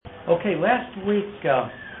Okay, last week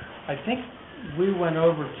I think we went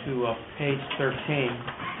over to page 13.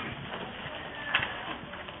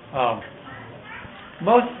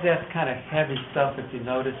 Most of that's kind of heavy stuff, if you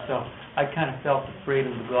notice, so I kind of felt the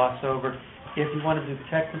freedom to gloss over. If you want to do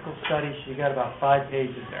technical studies, you got about 5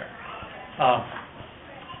 pages there.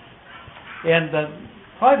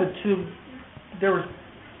 There were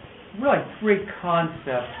really 3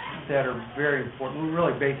 concepts that are very important,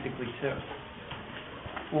 really basically 2.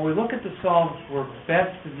 When we look at the Psalms, we're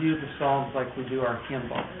best to view the Psalms like we do our hymn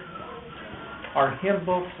book. Our hymn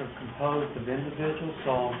books are composed of individual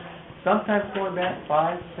psalms, sometimes going back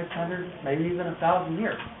 500, 600, maybe even 1,000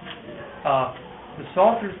 years. The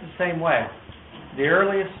Psalter is the same way. The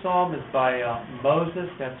earliest psalm is by Moses,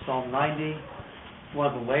 that's Psalm 90.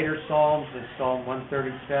 One of the later psalms is Psalm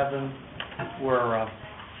 137, where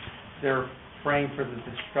they're praying for the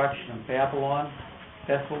destruction of Babylon.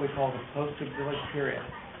 That's what we call the post-exilic period.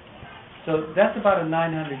 So that's about a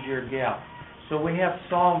 900-year gap. So we have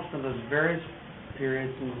psalms from those various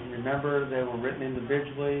periods, and remember they were written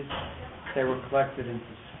individually, they were collected into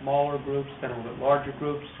smaller groups, then a little bit larger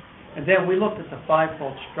groups, and then we looked at the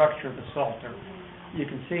 5-fold structure of the Psalter. You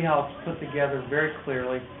can see how it's put together very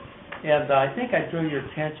clearly, and I think I drew your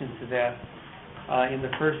attention to that in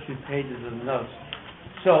the first few pages of the notes.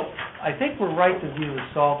 So I think we're right to view the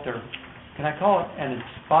Psalter. Can I call it an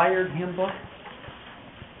inspired hymn book?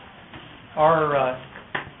 Our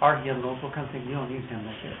hymnals, what kind of thing? You don't use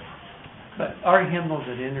hymnals here. But our hymnals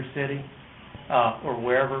at Inner City or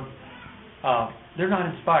wherever, they're not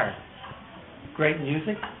inspired. Great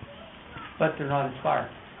music, but they're not inspired.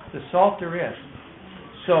 The Psalter is.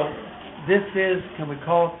 So this is, can we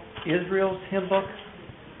call it Israel's hymn book?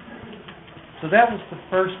 So that was the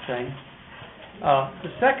first thing.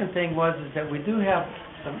 The second thing is that we do have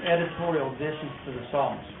some editorial additions to the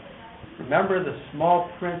Psalms. Remember the small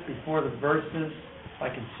print before the verses,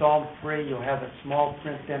 like in Psalm 3, you'll have that small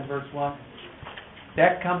print, then verse 1.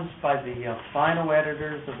 That comes by the final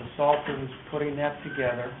editors of the Psalter who's putting that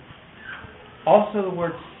together. Also the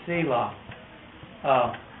word Selah,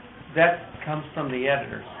 that comes from the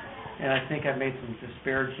editors. And I think I made some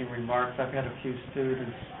disparaging remarks. I've had a few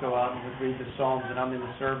students go out and read the Psalms, and I'm in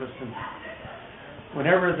the service, and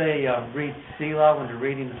whenever they read Selah, when they're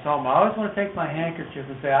reading the Psalm, I always want to take my handkerchief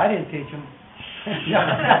and say, I didn't teach them.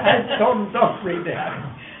 I told them don't read that.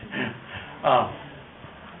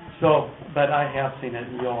 But I have seen it,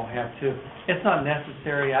 and you all have too. It's not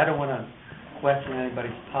necessary. I don't want to question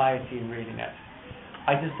anybody's piety in reading it.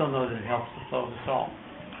 I just don't know that it helps to flow the Psalm.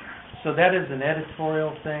 So that is an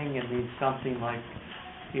editorial thing. It means something like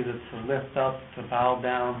either to lift up, to bow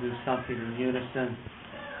down, do something in unison.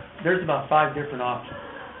 There's about 5 different options.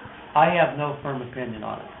 I have no firm opinion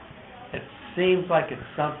on it. It seems like it's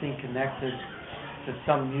something connected to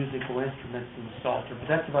some musical instruments in the Psalter, but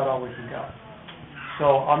that's about all we can go. So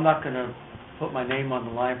I'm not going to put my name on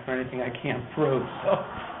the line for anything I can't prove, so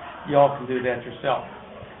you all can do that yourself.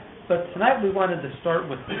 But tonight we wanted to start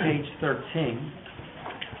with page 13,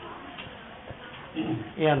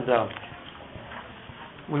 and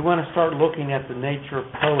we want to start looking at the nature of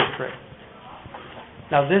poetry.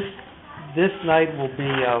 Now this night will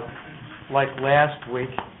be like last week.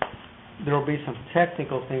 There will be some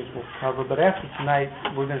technical things we'll cover, but after tonight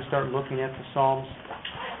we're going to start looking at the Psalms.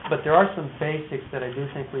 But there are some basics that I do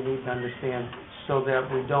think we need to understand so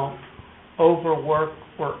that we don't overwork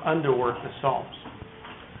or underwork the Psalms.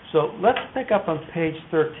 So let's pick up on page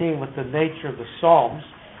 13 with the nature of the Psalms.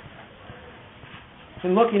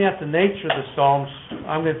 In looking at the nature of the Psalms,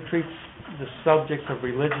 I'm going to treat the subjects of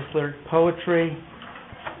religious lyric poetry,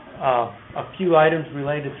 a few items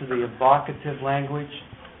related to the evocative language,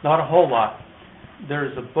 not a whole lot.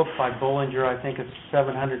 There's a book by Bullinger, I think it's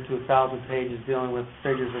 700 to 1,000 pages dealing with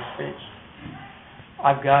figures of speech.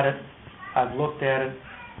 I've got it, I've looked at it,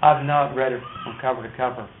 I've not read it from cover to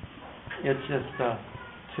cover. It's just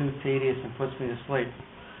too tedious and puts me to sleep.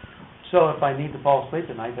 So if I need to fall asleep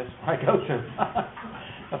tonight, that's where I go to.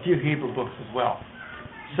 A few Hebrew books as well.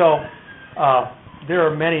 So there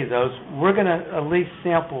are many of those. We're going to at least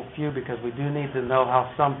sample a few because we do need to know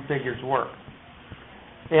how some figures work.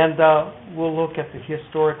 And we'll look at the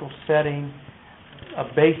historical setting, a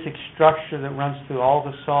basic structure that runs through all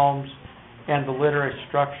the Psalms, and the literary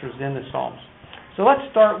structures in the Psalms. So let's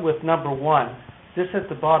start with number 1. This at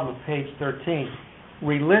the bottom of page 13,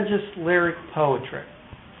 religious lyric poetry.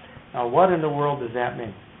 Now what in the world does that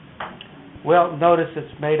mean? Well, notice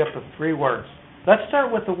it's made up of 3 words. Let's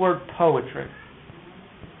start with the word poetry.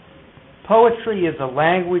 Poetry is a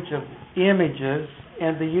language of images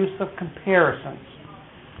and the use of comparisons.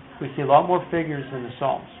 We see a lot more figures in the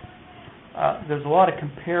Psalms. there's a lot of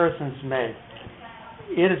comparisons made.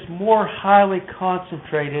 It is more highly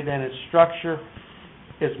concentrated, and its structure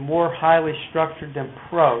is more highly structured than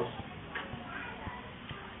prose.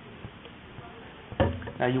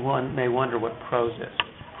 Now you may wonder what prose is.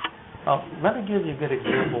 Let me give you a good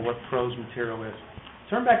example of what prose material is.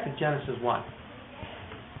 Turn back to Genesis 1.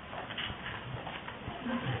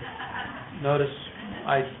 Notice,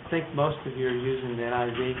 I think most of you are using the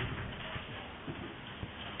NIV.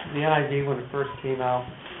 The NIV, when it first came out,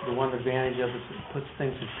 the one advantage of it is it puts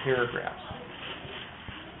things in paragraphs.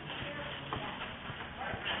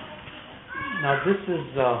 Now this is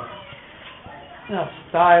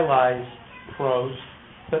stylized prose,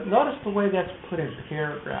 but notice the way that's put in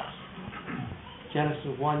paragraphs.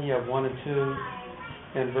 Genesis 1, you have 1 and 2,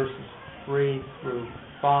 and verses 3 through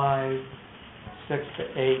 5, 6 to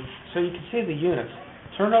 8. So you can see the units.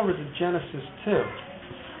 Turn over to Genesis 2.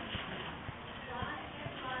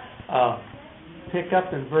 Pick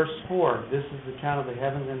up in verse 4. This is the account of the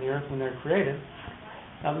heavens and the earth when they're created.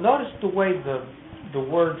 Now notice the way the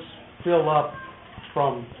words fill up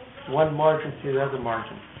from one margin to the other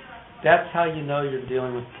margin. That's how you know you're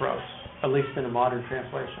dealing with prose, at least in a modern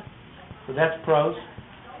translation. So that's prose.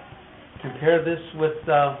 Compare this with,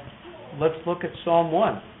 let's look at Psalm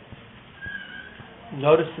 1.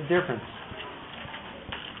 Notice the difference.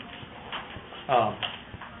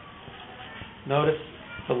 Notice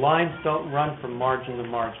the lines don't run from margin to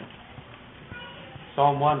margin.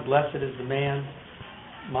 Psalm 1, blessed is the man,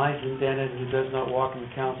 minds indented, who does not walk in the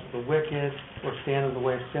counsel of the wicked, or stand in the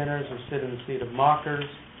way of sinners, or sit in the seat of mockers,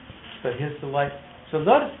 but his delight. So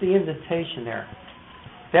notice the indentation there.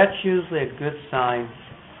 That's usually a good sign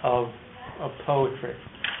of poetry.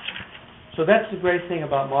 So that's the great thing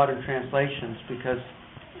about modern translations, because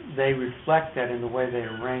they reflect that in the way they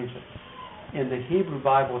arrange it. In the Hebrew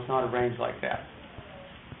Bible, it's not arranged like that.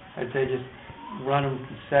 They just run them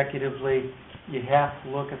consecutively. You have to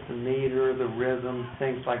look at the meter, the rhythm,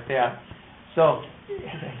 things like that. So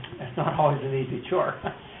it's not always an easy chore.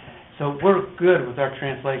 So we're good with our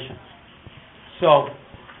translations. So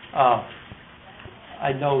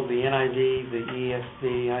I know the NIV, the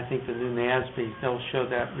ESV, I think the new NASB, they'll show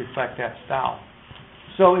that, reflect that style.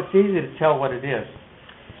 So it's easy to tell what it is.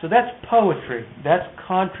 So that's poetry. That's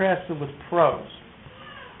contrasted with prose.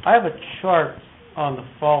 I have a chart on the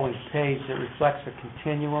following page that reflects a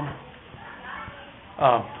continuum.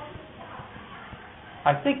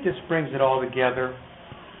 I think this brings it all together.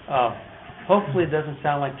 Hopefully it doesn't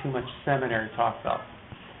sound like too much seminary talk, though.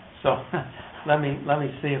 So let me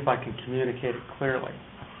see if I can communicate it clearly.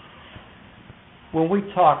 When we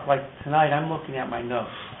talk, like tonight, I'm looking at my notes.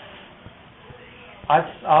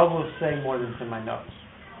 I will say more than's in my notes.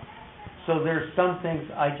 So there's some things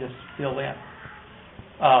I just fill in.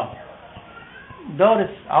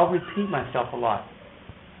 Notice I'll repeat myself a lot.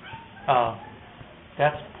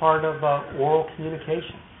 That's part of oral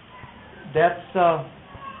communication. That's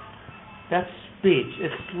speech.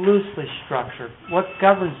 It's loosely structured. What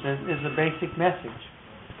governs it is a basic message.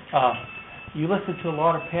 You listen to a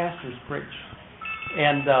lot of pastors preach,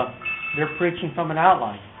 and they're preaching from an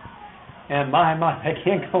outline. And my, I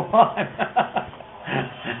can't go on.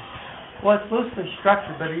 Well, it's loosely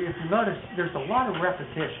structured, but if you notice, there's a lot of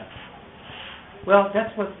repetition. Well,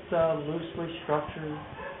 that's what loosely structured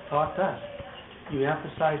talk does. You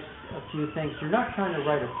emphasize a few things. You're not trying to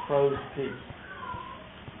write a prose piece.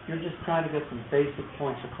 You're just trying to get some basic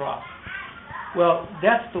points across. Well,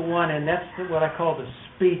 that's the one, and that's what I call the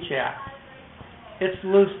speech act. It's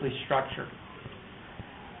loosely structured.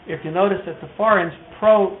 If you notice at the far end's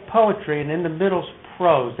poetry, and in the middle's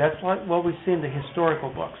prose. That's like what we see in the historical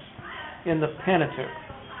books, in the Pentateuch.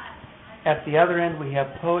 At the other end, we have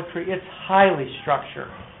poetry. It's highly structured.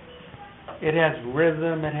 It has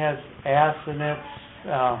rhythm. It has assonance.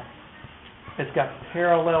 It's got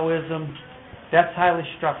parallelism. That's highly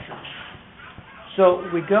structured. So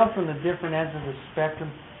we go from the different ends of the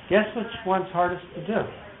spectrum. Guess which one's hardest to do?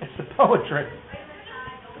 It's the poetry.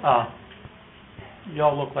 You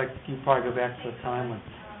all look like you probably go back to a time when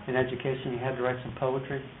in education you had to write some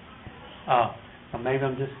poetry. Or maybe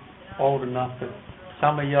I'm just old enough that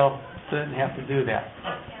some of y'all didn't have to do that.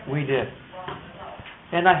 We did.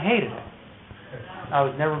 And I hated it. I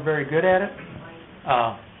was never very good at it.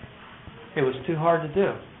 It was too hard to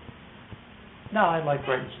do. Now I like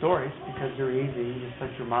writing stories because they're easy. You just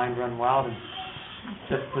let your mind run wild and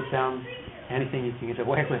just put down anything you can get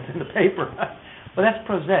away with in the paper. But that's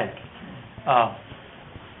prosaic.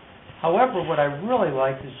 However, what I really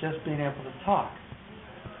like is just being able to talk,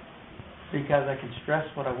 because I can stress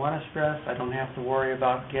what I want to stress. I don't have to worry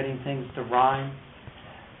about getting things to rhyme.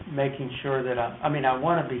 making sure that I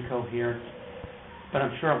want to be coherent, but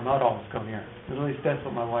I'm sure I'm not always coherent. At least that's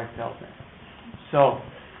what my wife tells me. So,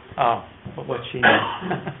 but what she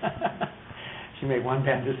knows. She made one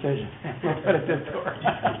bad decision. We'll put it this door.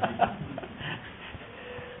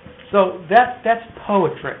 So that's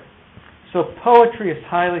poetry. So poetry is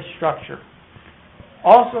highly structured.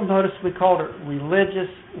 Also notice we called it religious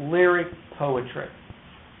lyric poetry.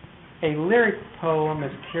 A lyric poem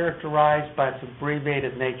is characterized by its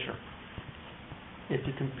abbreviated nature. If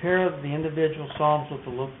you compare the individual psalms with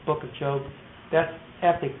the book of Job, that's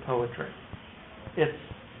epic poetry. It's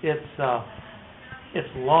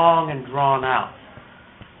long and drawn out.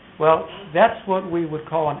 Well, that's what we would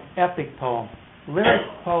call an epic poem. Lyric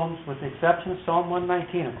poems, with the exception of Psalm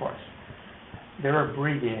 119, of course, they're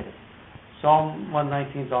abbreviated. Psalm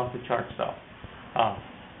 119 is off the charts, though.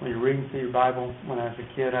 When you're reading through your Bible, when I was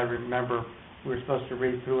a kid, I remember we were supposed to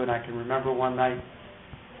read through it. I can remember one night,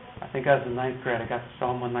 I think I was in 9th grade, I got to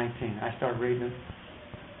Psalm 119. I started reading it.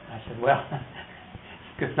 I said, well,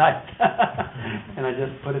 good night. And I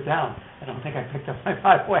just put it down. I don't think I picked up my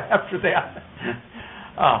Bible after that,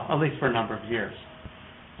 at least for a number of years.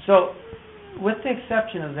 So, with the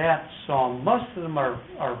exception of that psalm, most of them are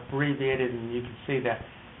abbreviated, and you can see that.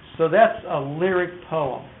 So that's a lyric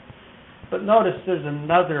poem. But notice there's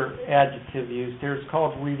another adjective used here. It's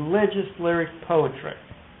called religious lyric poetry.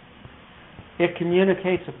 It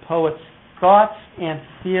communicates a poet's thoughts and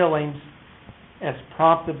feelings as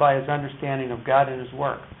prompted by his understanding of God and his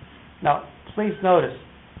work. Now, please notice,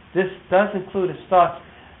 this does include his thoughts,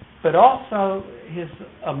 but also his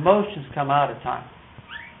emotions come out at times.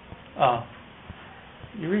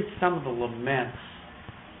 You read some of the laments,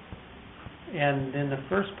 and in the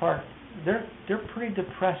first part, they're pretty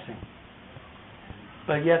depressing.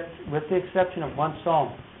 But yet, with the exception of one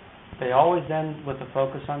psalm, they always end with a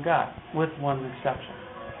focus on God, with one exception,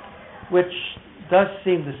 which does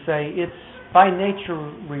seem to say it's by nature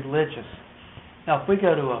religious. Now, if we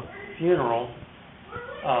go to a funeral,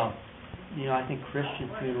 I think Christian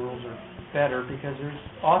funerals are better because there's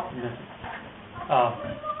optimism.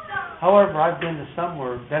 However, I've been to some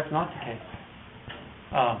where that's not the case.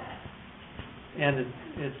 And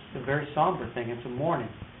it's a very somber thing. It's a mourning.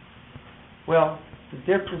 Well, the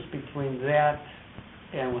difference between that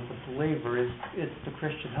and with the believer is it's the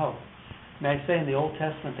Christian hope. May I say in the Old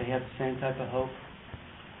Testament they had the same type of hope?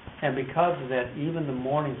 And because of that, even the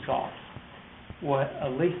mourning songs will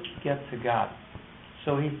at least get to God.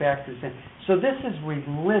 So he factors in. So this is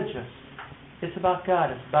religious. It's about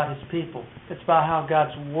God. It's about his people. It's about how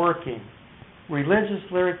God's working.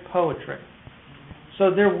 Religious lyric poetry.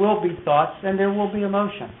 So there will be thoughts and there will be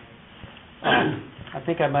emotion. I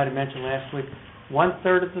think I might have mentioned last week,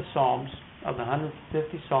 1/3 of the Psalms, of the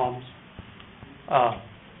 150 Psalms,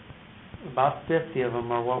 about 50 of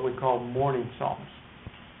them are what we call mourning Psalms.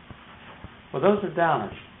 Well, those are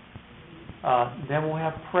downers. Then we'll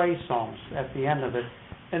have praise Psalms at the end of it.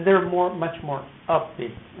 And they're much more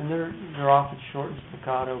upbeat. And they're often short and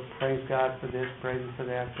staccato. Praise God for this, praise Him for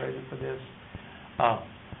that, praise Him for this.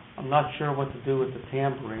 I'm not sure what to do with the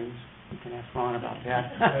tambourines. You can ask Ron about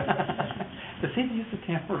that. Does he use the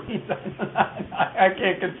tambourines? I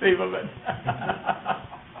can't conceive of it.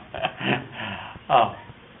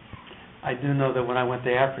 I do know that when I went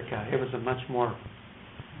to Africa, it was a much more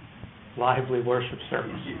lively worship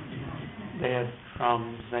service. They had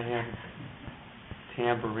drums, they had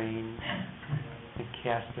tambourines and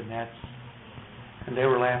castanets, and they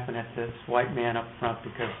were laughing at this white man up front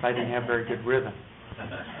because I didn't have very good rhythm.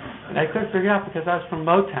 And I couldn't figure out because I was from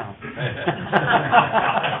Motown.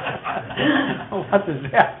 What does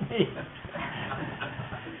that mean?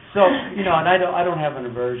 So, and I don't have an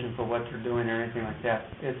aversion for what they're doing or anything like that.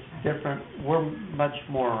 It's different. We're much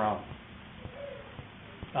more,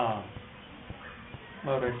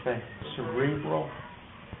 what would I say, cerebral?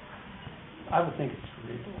 I would think it's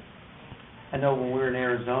cerebral. I know when we were in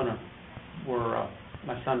Arizona, where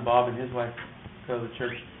my son Bob and his wife go to the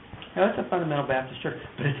church. Now, it's a fundamental Baptist church,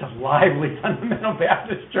 but it's a lively fundamental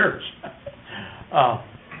Baptist church.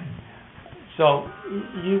 So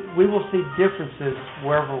we will see differences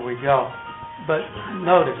wherever we go. But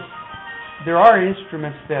notice, there are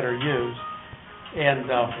instruments that are used, and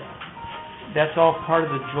that's all part of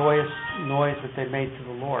the joyous noise that they made to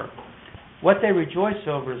the Lord. What they rejoice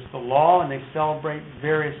over is the law, and they celebrate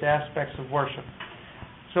various aspects of worship.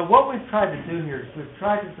 So what we've tried to do here is we've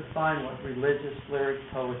tried to define what religious lyric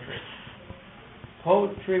poetry is.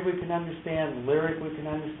 Poetry we can understand, lyric we can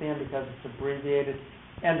understand because it's abbreviated,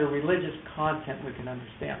 and the religious content we can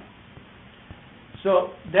understand.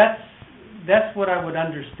 So that's what I would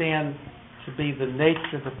understand to be the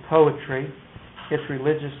nature of the poetry. It's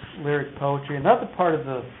religious lyric poetry. Another part of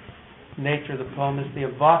the nature of the poem is the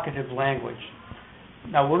evocative language.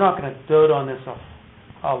 Now, we're not going to dote on this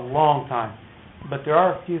a long time, but there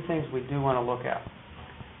are a few things we do want to look at.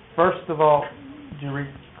 First of all, do you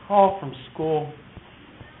recall from school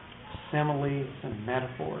similes and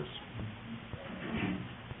metaphors?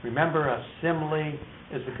 Remember, a simile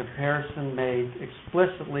is a comparison made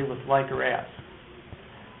explicitly with like or as.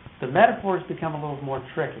 The metaphors become a little more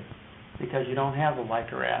tricky because you don't have the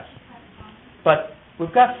like or as. But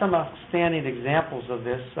we've got some outstanding examples of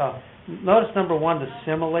this. Notice number one, the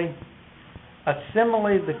simile. A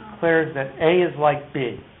simile declares that A is like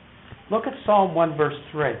B. Look at Psalm 1 verse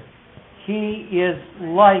 3. He is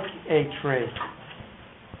like a tree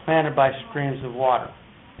planted by streams of water.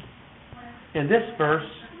 In this verse,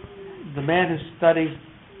 the man who studies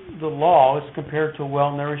the law is compared to a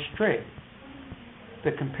well-nourished tree.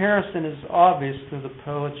 The comparison is obvious through the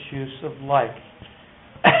poet's use of like.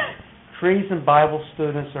 Trees and Bible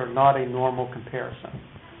students are not a normal comparison.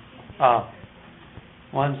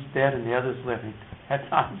 One's dead and the other's living at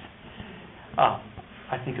times. I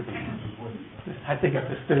think of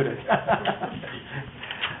the student.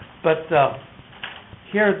 But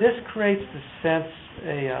here, this creates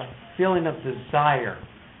a feeling of desire.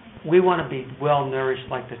 We want to be well nourished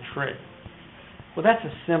like the tree. Well, that's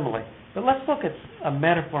a simile. But let's look at a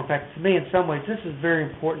metaphor. In fact, to me, in some ways, this is very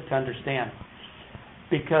important to understand,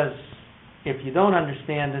 because if you don't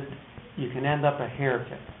understand it, you can end up a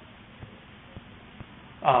heretic.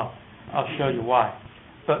 I'll show you why.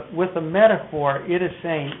 But with a metaphor, it is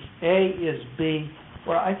saying A is B.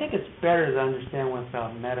 Well, I think it's better to understand with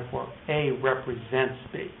a metaphor. A represents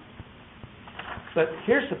B. But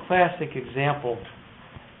here's a classic example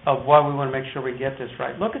of why we want to make sure we get this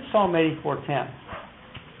right. Look at Psalm 84:10.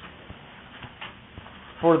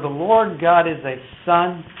 For the Lord God is a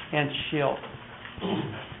sun and shield.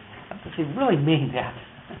 Does he really mean that?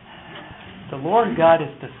 The Lord God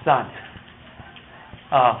is the sun.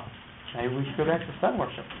 Maybe we should go back to sun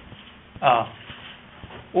worship.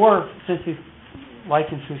 Or, since he's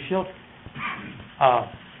likened to a shield,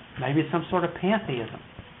 maybe it's some sort of pantheism.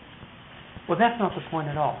 Well, that's not the point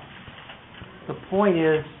at all. The point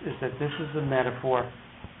is that this is a metaphor.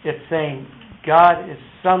 It's saying God is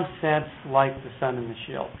some sense like the sun and the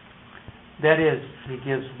shield. That is, he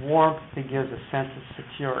gives warmth, he gives a sense of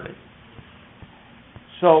security.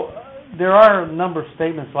 So there are a number of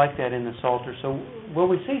statements like that in the Psalter. So when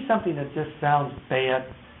we see something that just sounds bad,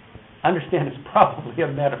 understand it's probably a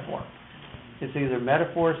metaphor. It's either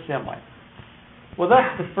metaphor or simile. Well,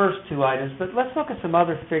 that's the first two items, but let's look at some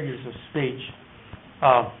other figures of speech.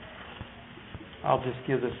 I'll just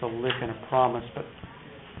give this a lick and a promise, but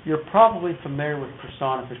you're probably familiar with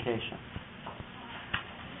personification.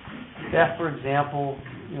 That, for example,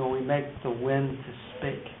 we make the wind to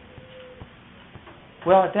speak.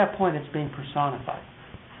 Well, at that point, it's being personified.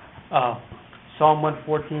 Psalm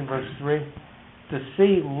 114, verse 3, the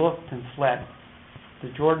sea looked and fled. The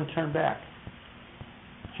Jordan turned back.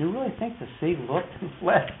 Do you really think the sea looked and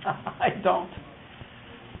fled? I don't.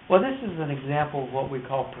 Well, this is an example of what we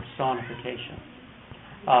call personification.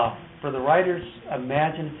 For the writer's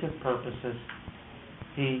imaginative purposes,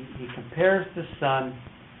 he compares the sun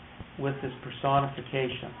with this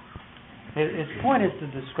personification. His point is to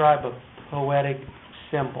describe a poetic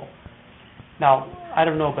symbol. Now, I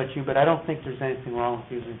don't know about you, but I don't think there's anything wrong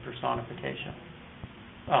with using personification.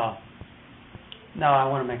 Now, I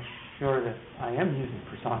want to make sure that I am using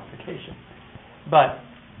personification. But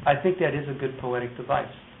I think that is a good poetic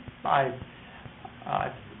device. A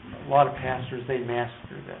lot of pastors, they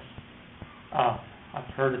master this. I've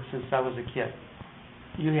heard it since I was a kid.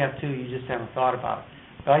 You have too, you just haven't thought about it.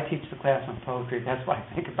 But I teach the class on poetry, that's why I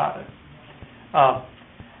think about it.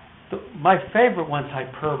 My favorite one's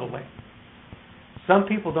hyperbole. Some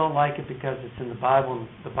people don't like it because it's in the Bible, and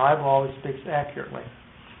the Bible always speaks accurately.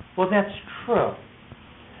 Well, that's true.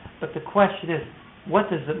 But the question is, what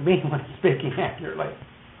does it mean when it's speaking accurately?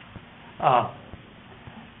 I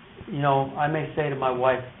may say to my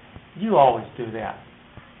wife, you always do that.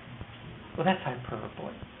 Well, that's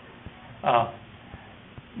hyperbole.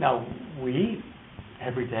 Now, we eat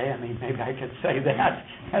every day. Maybe I could say that.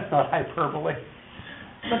 That's not hyperbole.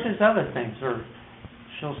 But there's other things. Or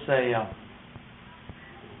she'll say,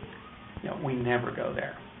 we never go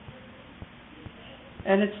there.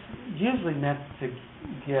 And it's usually meant to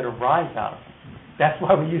get a rise out of it. That's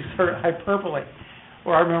why we use hyperbole.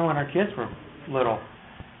 Or I remember when our kids were little,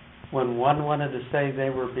 when one wanted to say they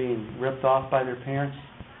were being ripped off by their parents,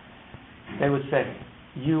 they would say,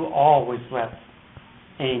 you always let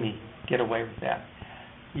Amy get away with that.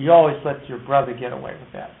 You always let your brother get away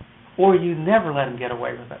with that. or you never let them get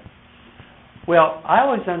away with it. Well, I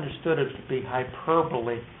always understood it to be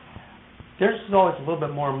hyperbole. Theirs is always a little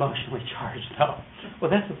bit more emotionally charged, though. Well,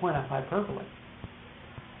 that's the point of hyperbole.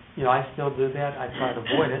 I still do that. I try to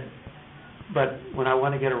avoid it. But when I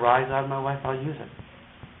want to get a rise out of my wife, I'll use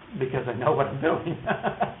it because I know what I'm doing.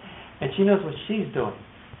 And she knows what she's doing.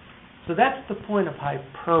 So that's the point of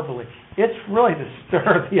hyperbole. It's really to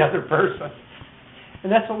stir the other person.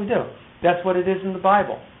 And that's what we do. That's what it is in the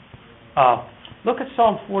Bible. Look at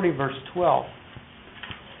Psalm 40, verse 12.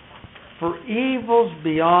 For evils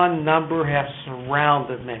beyond number have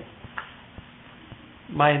surrounded me.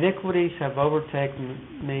 My iniquities have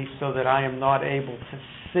overtaken me so that I am not able to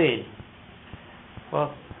see.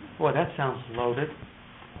 Well, boy, that sounds loaded.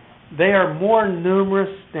 They are more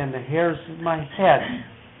numerous than the hairs of my head,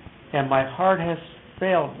 and my heart has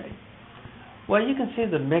failed me. Well, you can see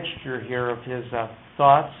the mixture here of his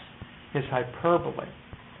thoughts, his hyperbole.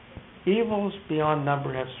 Evils beyond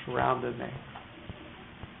number have surrounded me.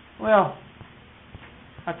 Well,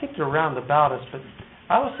 I think they're round about us, but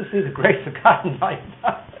I also see the grace of God in life.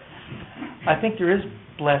 I think there is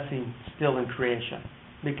blessing still in creation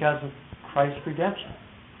because of Christ's redemption.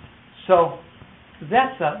 So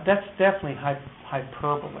that's definitely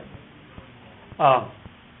hyperbole. By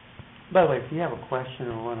the way, if you have a question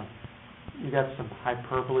or you got some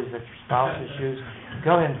hyperboles that your spouse has used,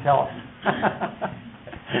 go ahead and tell us.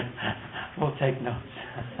 We'll take notes.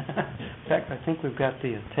 In fact, I think we've got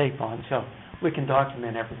the tape on, so we can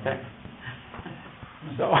document everything.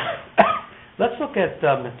 So let's look at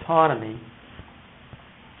metonymy.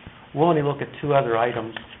 We'll only look at two other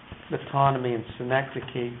items, metonymy and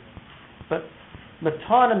synecdoche. But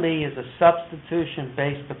metonymy is a substitution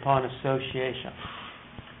based upon association.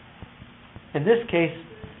 In this case,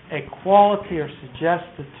 a quality or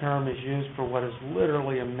suggested term is used for what is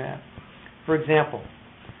literally meant. For example,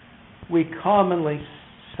 we commonly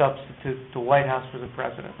substitute the White House for the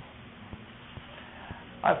president.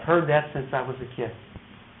 I've heard that since I was a kid.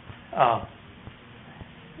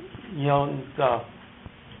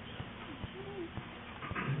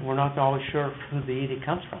 We're not always sure who the edict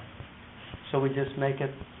comes from, so we just make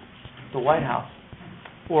it the White House.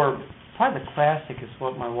 Or probably the classic is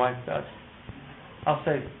what my wife does. I'll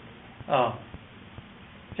say,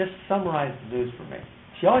 just summarize the news for me.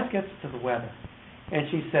 She always gets to the weather, and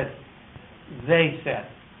she said, they said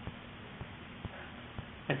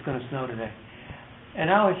it's going to snow today. And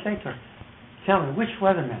I always say to her, tell me, which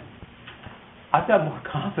weatherman? I've got more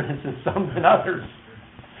confidence in some than others.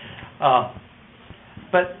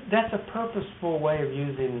 But that's a purposeful way of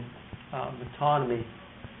using metonymy,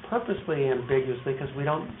 purposely ambiguously, because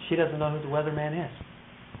she doesn't know who the weatherman is.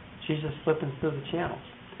 She's just flipping through the channels.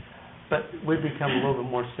 But we become a little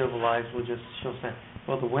bit more civilized. She'll say,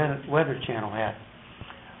 well, the Weather Channel had.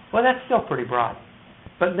 Well, that's still pretty broad.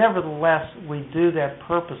 But nevertheless, we do that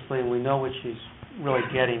purposely, and we know what she's really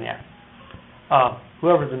getting at.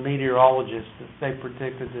 Whoever the meteorologist, they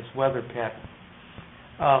predicted this weather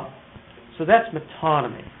pattern. So that's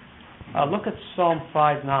metonymy. Look at Psalm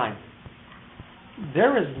 5:9.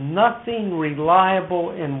 There is nothing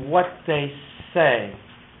reliable in what they say.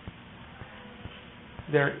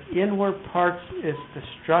 Their inward parts is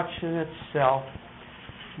destruction itself.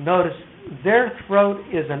 Notice, their throat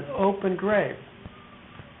is an open grave.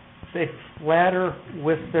 They flatter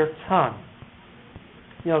with their tongue.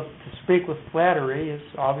 To speak with flattery is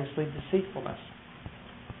obviously deceitfulness.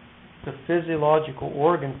 The physiological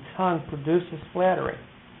organ, tongue, produces flattery.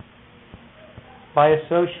 By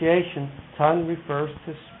association, tongue refers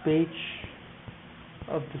to speech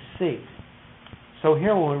of deceit. So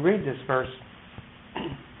here when we read this verse,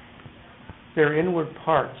 their inward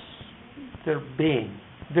parts, their being,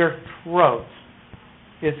 their throat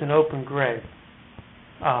is an open grave.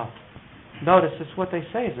 Notice it's what they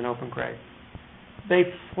say is an open grave. They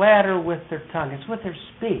flatter with their tongue. It's with their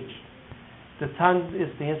speech. The tongue is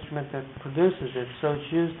the instrument that produces it, so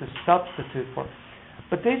it's used to substitute for it.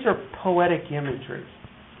 But these are poetic imageries.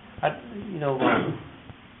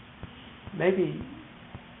 Maybe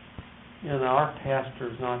our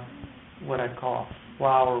pastor is not what I'd call a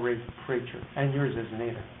flowery preacher, and yours isn't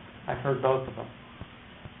either. I've heard both of them.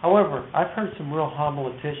 However, I've heard some real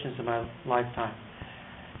homileticians in my lifetime.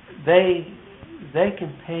 They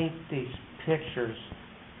can paint these pictures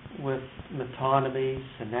with metonymy,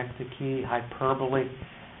 synecdoche, hyperbole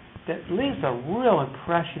that leaves a real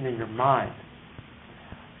impression in your mind.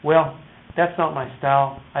 Well, that's not my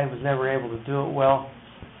style. I was never able to do it well.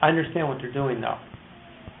 I understand what they're doing, though.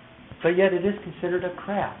 But yet it is considered a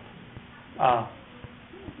craft. I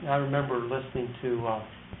remember listening to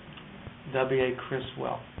W.A.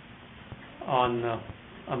 Criswell on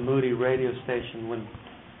a Moody radio station when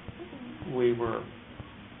we were,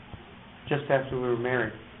 just after we were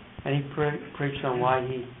married. And he preached on why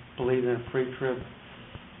he believed in a pre-trib,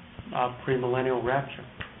 premillennial rapture.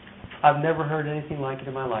 I've never heard anything like it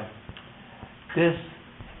in my life. This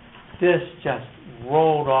just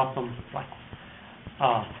rolled off him like,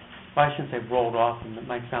 I shouldn't say rolled off him. It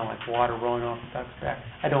might sound like water rolling off a duck's back.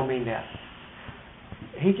 I don't mean that.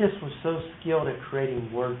 He just was so skilled at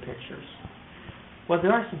creating word pictures. Well,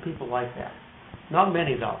 there are some people like that. Not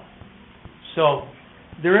many, though. So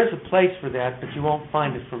there is a place for that, but you won't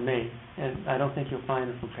find it from me. And I don't think you'll find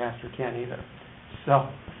it from Pastor Ken either. So,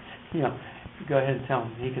 go ahead and tell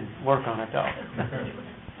him he can work on it, though.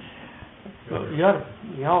 So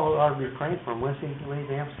y'all ought to be praying for him. When's he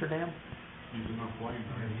leave Amsterdam? He's in my plane.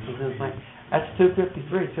 He's in the plane. That's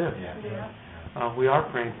 2:53 too. Yeah. We are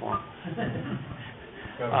praying for him.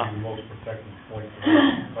 Gotta be the most protected flight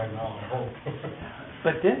by now, I hope.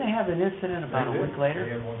 But didn't they have an incident about a week later?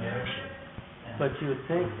 They had one there. But you would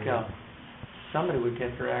think somebody would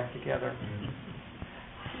get their act together.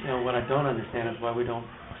 What I don't understand is why we don't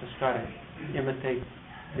just try to imitate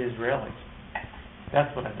the Israelis.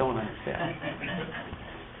 That's what I don't understand.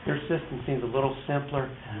 Their system seems a little simpler,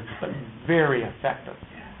 but very effective.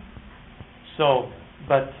 So,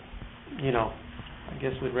 but, I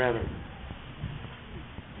guess we'd rather,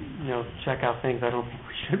 check out things I don't think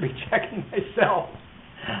we should be checking myself.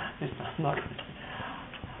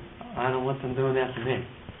 I don't want them doing that to me.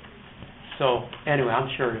 So, anyway, I'm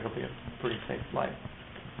sure it'll be a pretty safe flight.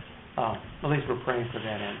 At least we're praying for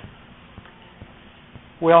that end.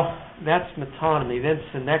 Well, that's metonymy. Then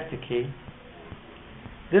synecdoche.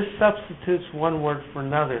 This substitutes one word for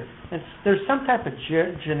another. There's some type of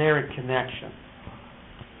generic connection.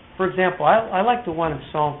 For example, I like the one in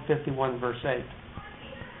Psalm 51, verse 8.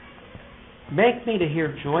 Make me to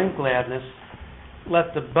hear joy and gladness.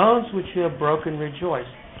 Let the bones which you have broken rejoice.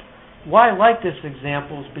 Why I like this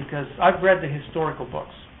example is because I've read the historical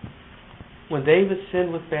books. When David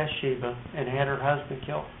sinned with Bathsheba and had her husband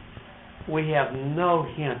killed, we have no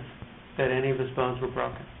hint that any of his bones were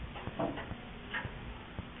broken.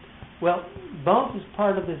 Well, bones is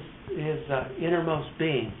part of his innermost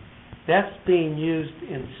being. That's being used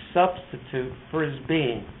in substitute for his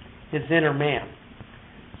being, his inner man.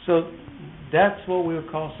 So that's what we would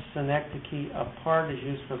call synecdoche. A part is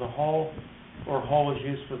used for the whole, or whole is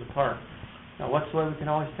used for the part. Now, what's the way we can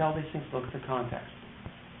always tell these things? Look at the context.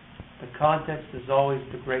 The context is always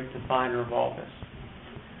the great definer of all this.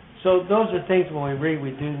 So those are things when we read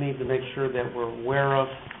we do need to make sure that we're aware of.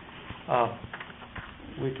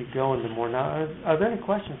 We could go into more. Now, are there any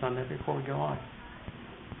questions on that before we go on?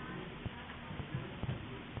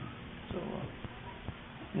 So,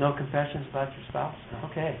 no confessions about your spouse?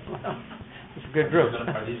 Okay. Well, it's a good group.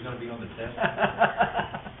 Are these going to be on the test?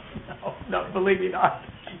 No, believe me not.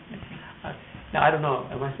 Now, I don't know.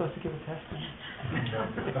 Am I supposed to give a test?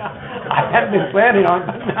 I hadn't been planning on it,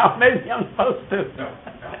 but now maybe I'm supposed to.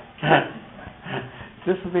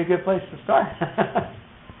 This would be a good place to start.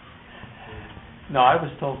 No, I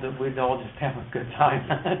was told that we'd all just have a good time.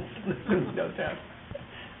 There's no test.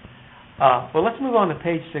 Well, let's move on to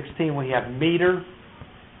page 16. We have meter.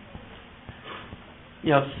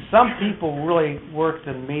 Some people really work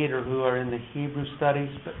the meter who are in the Hebrew studies,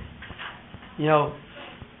 but,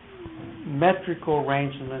 metrical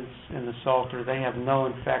arrangements in the Psalter, they have no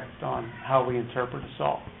effect on how we interpret the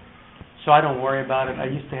Psalm. So I don't worry about it. I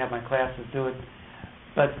used to have my classes do it,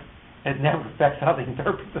 but it never affects how they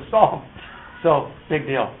interpret the Psalm. So, big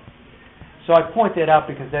deal. So I point that out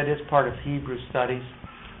because that is part of Hebrew studies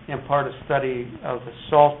and part of study of the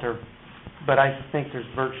Psalter, but I think there's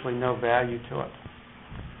virtually no value to it.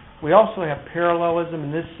 We also have parallelism,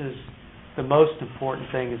 and this is the most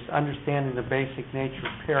important thing, is understanding the basic nature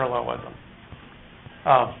of parallelism.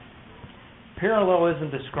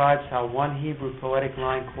 Parallelism describes how one Hebrew poetic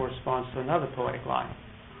line corresponds to another poetic line.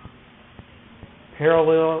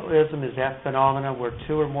 Parallelism is that phenomena where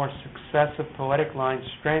two or more successive poetic lines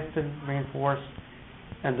strengthen, reinforce,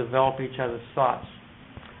 and develop each other's thoughts.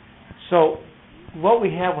 So, what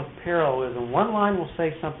we have with parallelism, one line will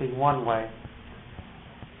say something one way.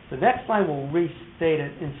 The next line will restate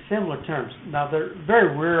it in similar terms. Now, they're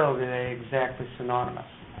very rarely are they exactly synonymous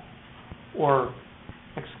or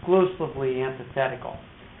exclusively antithetical.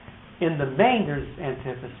 In the main, there's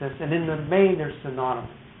antithesis, and in the main, there's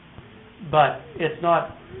synonymous. But it's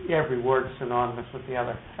not every word synonymous with the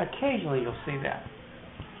other. Occasionally, you'll see that.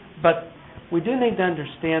 But we do need to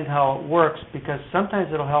understand how it works because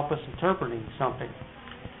sometimes it'll help us interpreting something.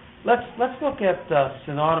 Let's look at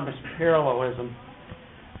synonymous parallelism.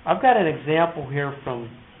 I've got an example here from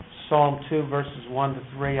Psalm 2, verses 1 to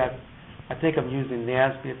 3. I think I'm using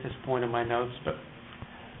NASB at this point in my notes, but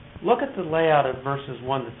look at the layout of verses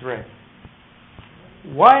 1 to 3.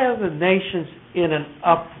 Why are the nations in an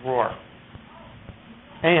uproar?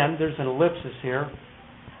 And there's an ellipsis here.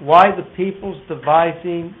 Why the peoples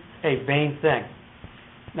devising a vain thing?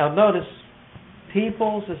 Now notice,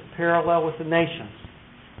 peoples is parallel with the nations.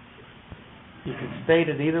 You can state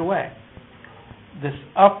it either way. This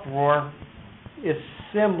uproar is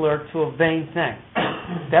similar to a vain thing.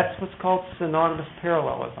 That's what's called synonymous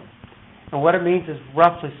parallelism. And what it means is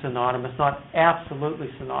roughly synonymous, not absolutely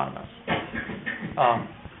synonymous.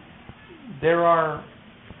 There are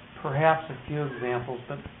perhaps a few examples,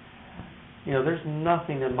 but there's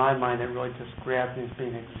nothing in my mind that really just grabs me as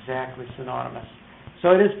being exactly synonymous.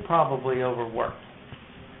 So it is probably overworked.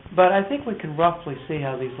 But I think we can roughly see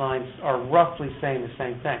how these lines are roughly saying the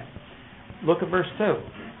same thing. Look at verse 2.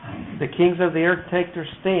 The kings of the earth take their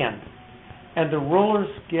stand, and the rulers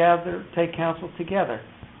take counsel together.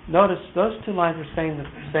 Notice those two lines are saying the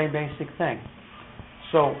same basic thing.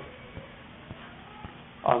 So,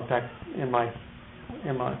 in fact,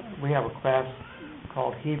 we have a class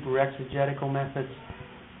called Hebrew Exegetical Methods.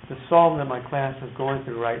 The psalm that my class is going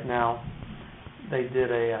through right now, they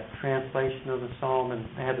did a translation of the psalm, and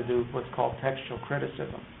they had to do what's called textual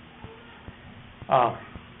criticism.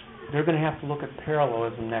 They're going to have to look at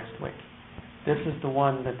parallelism next week. This is the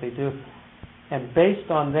one that they do. And based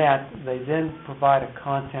on that, they then provide a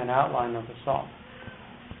content outline of the psalm.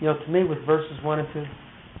 To me, with verses 1 and 2,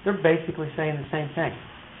 they're basically saying the same thing.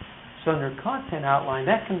 So in their content outline,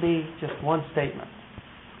 that can be just one statement.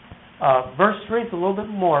 Verse 3 is a little bit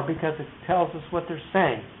more because it tells us what they're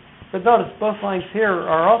saying. But notice both lines here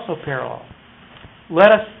are also parallel.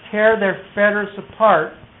 Let us tear their fetters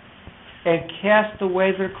apart and cast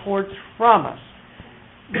away their cords from us.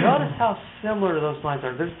 Notice how similar those lines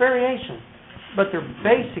are. There's variation, but they're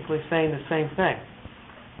basically saying the same thing.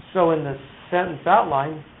 So in the sentence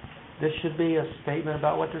outline, this should be a statement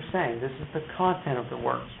about what they're saying. This is the content of the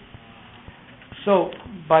words. So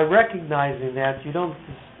by recognizing that, you don't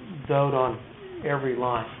just dote on every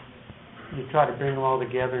line. You try to bring them all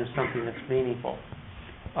together in something that's meaningful.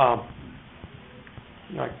 I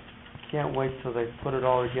can't wait till they put it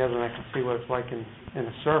all together and I can see what it's like in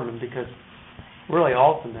a sermon, because really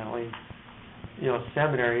ultimately,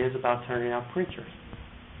 seminary is about turning out preachers.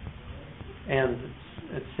 And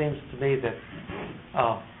it seems to me that,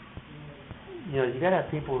 you got to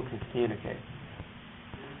have people who can communicate.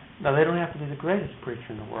 Now, they don't have to be the greatest preacher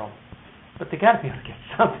in the world, but they got to be able to get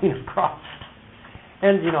something across.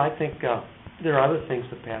 And, I think there are other things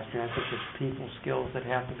to pastoring. I think there's people skills that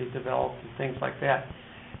have to be developed and things like that.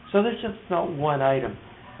 So there's just not one item.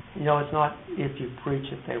 It's not if you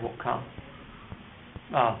preach it, they will come.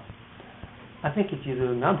 I think if you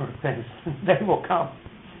do a number of things, they will come.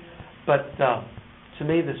 But to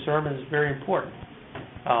me, the sermon is very important.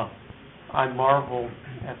 I marvel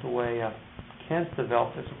at the way Ken's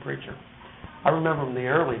developed as a preacher. I remember in the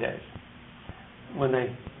early days when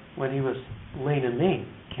he was lean and mean,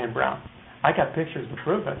 Ken Brown. I got pictures to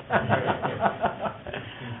prove it.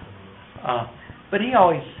 But he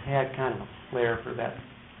always had kind of a flair for that.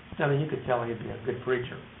 I mean, you could tell he'd be a good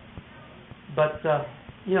preacher. But there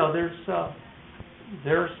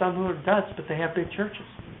are some who are nuts, but they have big churches.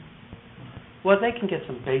 Well, they can get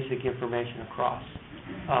some basic information across.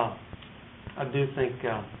 I do think,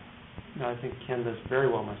 I think Ken does very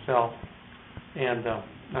well myself, and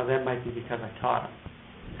now that might be because I taught him.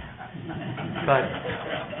 But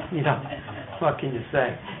what can you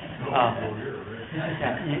say?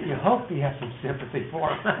 You hope he has some sympathy for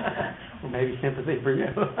him, or maybe sympathy for you.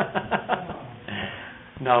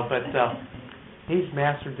 No, but he's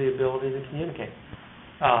mastered the ability to communicate,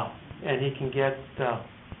 and he can get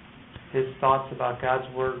his thoughts about God's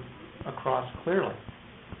Word across clearly.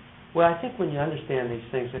 Well, I think when you understand these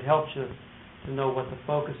things, it helps you to know what to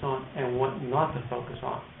focus on and what not to focus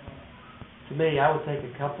on. To me, I would take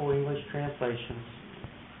a couple English translations,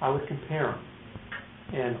 I would compare them,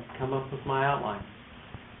 and come up with my outline.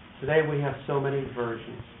 Today we have so many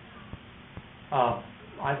versions.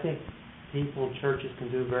 I think people in churches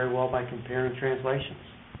can do very well by comparing translations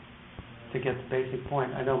to get the basic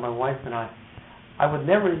point. I know my wife and I would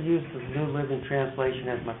never use the New Living Translation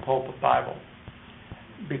as my pulpit Bible,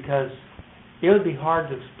 because it would be hard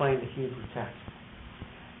to explain the Hebrew text.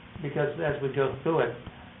 Because as we go through it,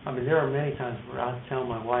 there are many times where I'll tell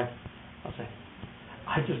my wife, I'll say,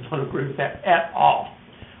 I just don't agree with that at all.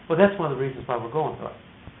 Well, that's one of the reasons why we're going through it,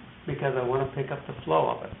 because I want to pick up the flow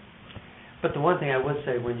of it. But the one thing I would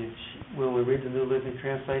say, when we read the New Living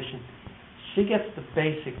Translation, she gets the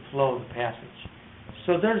basic flow of the passage.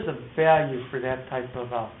 So there's a value for that type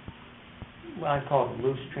of, I call it a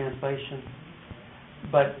loose translation.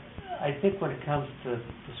 But I think when it comes to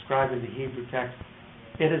describing the Hebrew text,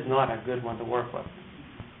 it is not a good one to work with.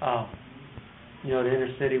 The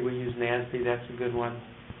inner city, we use NASB, that's a good one.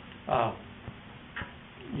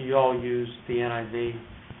 You all use the NIV.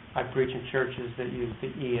 I preach in churches that use the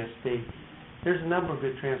ESV. There's a number of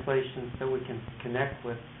good translations that we can connect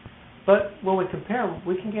with. But when we compare them,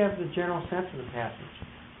 we can get the general sense of the passage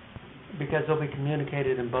because they'll be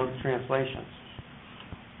communicated in both translations.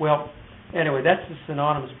 Well, anyway, that's the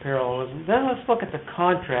synonymous parallelism. Then let's look at the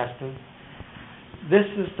contrastive. This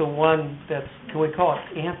is the one that's, can we call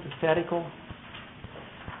it antithetical?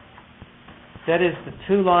 That is, the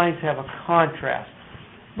two lines have a contrast.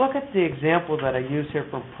 Look at the example that I use here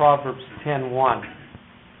from Proverbs 10:1.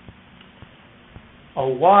 A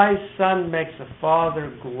wise son makes a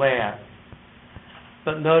father glad.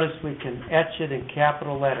 But notice we can etch it in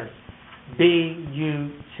capital letters.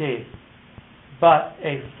 B-U-T. But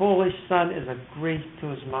a foolish son is a grief to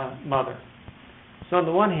his mother. So on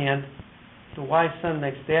the one hand, the wise son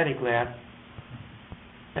makes daddy glad,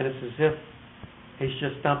 and it's as if he's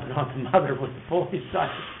just dumping on the mother with the foolish son.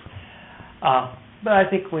 But I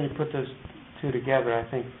think when you put those two together, I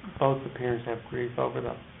think both the parents have grief over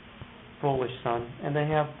the foolish son, and they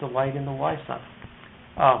have delight in the wise son.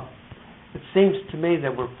 It seems to me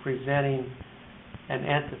that we're presenting an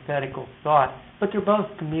antithetical thought, but they're both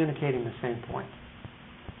communicating the same point.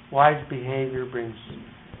 Wise behavior brings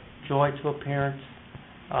joy to a parent.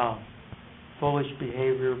 Foolish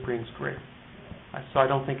behavior brings grief. So I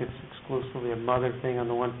don't think it's exclusively a mother thing on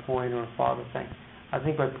the one point or a father thing. I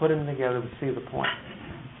think by putting them together, we see the point.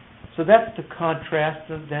 So that's the contrast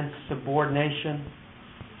of then subordination.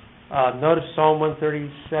 Notice Psalm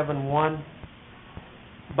 137:1.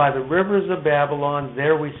 By the rivers of Babylon,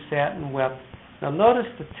 there we sat and wept. Now notice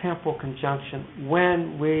the temporal conjunction,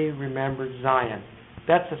 when we remembered Zion.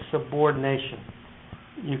 That's a subordination.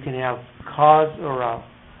 You can have cause or a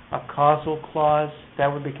causal clause. That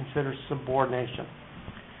would be considered subordination.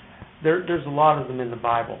 There's a lot of them in the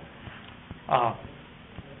Bible.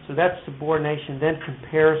 So that's subordination. Then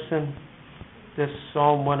comparison. This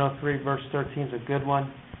Psalm 103 verse 13 is a good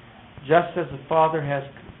one. Just as the Father has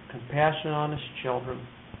compassion on his children,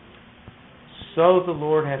 so the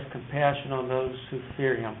Lord has compassion on those who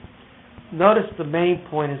fear him. Notice the main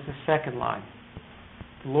point is the second line.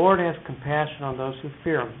 The Lord has compassion on those who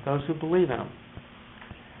fear him, those who believe in him.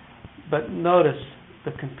 But notice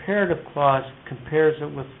the comparative clause compares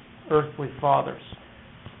it with earthly fathers.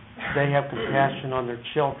 They have compassion on their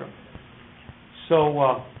children.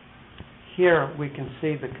 So here we can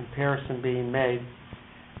see the comparison being made.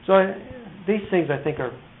 So these things I think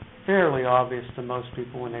are fairly obvious to most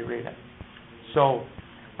people when they read it. So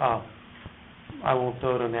I won't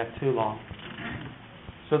dwell on that too long.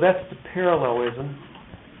 So that's the parallelism.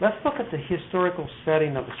 Let's look at the historical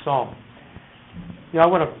setting of the psalm. I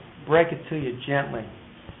want to break it to you gently,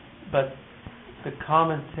 but the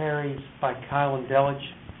commentaries by Keil and Delitzsch.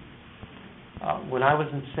 When I was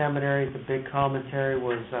in seminary, the big commentary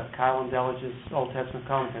was Keil and Delitzsch's Old Testament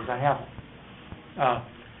commentaries. I have them.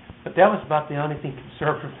 But that was about the only thing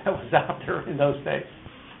conservative that was out there in those days.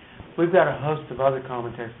 We've got a host of other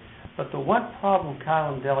commentaries. But the one problem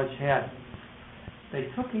Keil and Delitzsch had, they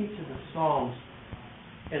took each of the Psalms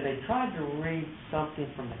and they tried to read something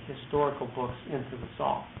from the historical books into the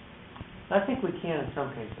Psalm. I think we can in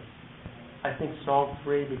some cases. I think Psalm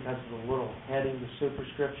 3, because of the little heading, the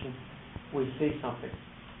superscription, we see something.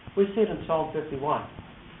 We see it in Psalm 51.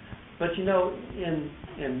 But in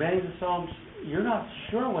many of the Psalms, you're not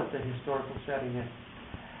sure what the historical setting is.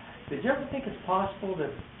 Did you ever think it's possible that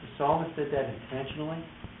the psalmist did that intentionally?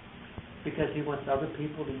 Because he wants other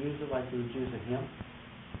people to use it like he would use a hymn?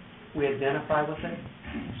 We identify with it?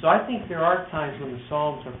 So I think there are times when the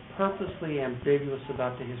Psalms are purposely ambiguous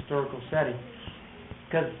about the historical setting,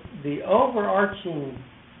 because the overarching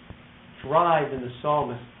drive in the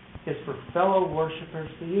psalmist is for fellow worshipers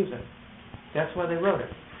to use it. That's why they wrote it.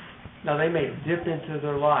 Now, they may dip into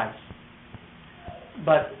their lives,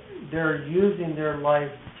 but they're using their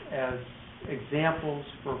life as examples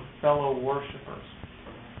for fellow worshipers.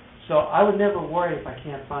 So I would never worry if I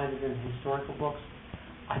can't find it in historical books.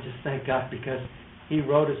 I just thank God because he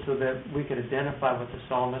wrote it so that we could identify with the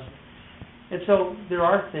psalmist. And so there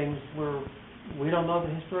are things where we don't know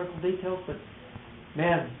the historical details, but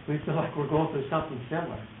man, we feel like we're going through something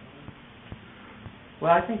similar.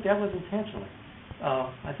 Well, I think that was intentionally.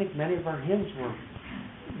 I think many of our hymns were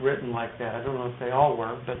written like that. I don't know if they all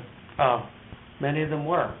were, but many of them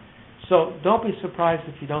were. So don't be surprised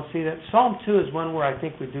if you don't see that. Psalm 2 is one where I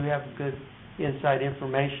think we do have a good inside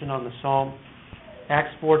information on the psalm.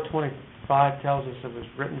 Acts 4:25 tells us it was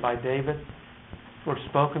written by David, or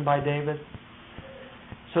spoken by David.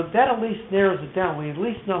 So that at least narrows it down. We at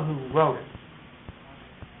least know who wrote it.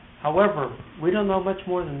 However, we don't know much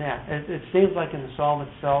more than that. It seems like in the psalm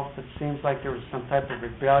itself, it seems like there was some type of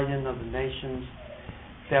rebellion of the nations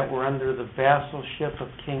that were under the vassalship of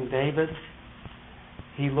King David.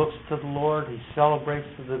 He looks to the Lord. He celebrates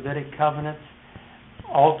the Davidic covenant.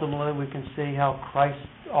 Ultimately, we can see how Christ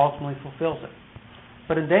ultimately fulfills it.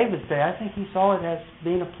 But in David's day, I think he saw it as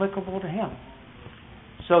being applicable to him.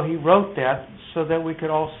 So he wrote that so that we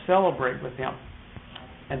could all celebrate with him.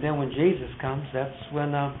 And then when Jesus comes, that's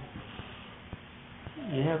when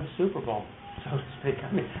you have the Super Bowl, so to speak.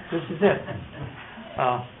 I mean, this is it.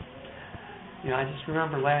 I just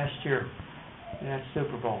remember last year, that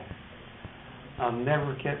Super Bowl. I'll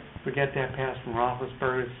never forget that pass from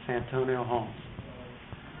Roethlisberger to Santonio Holmes.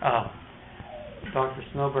 Dr.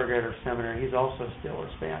 Snowberger at our seminary, he's also a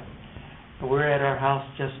Steelers fan. And we were at our house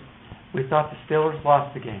we thought the Steelers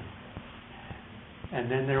lost the game. And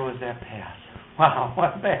then there was that pass. Wow,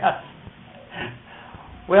 what a pass.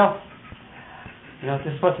 Well,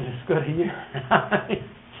 this wasn't as good a year.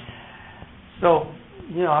 So,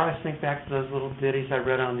 I always think back to those little ditties I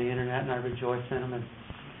read on the internet, and I rejoice in them. And,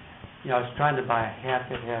 I was trying to buy a hat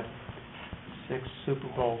that had 6 Super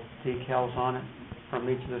Bowl decals on it from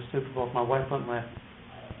each of the Super Bowls. My wife wouldn't let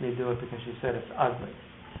me do it because she said it's ugly.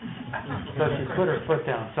 So she put her foot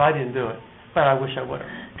down. So I didn't do it, but I wish I would have.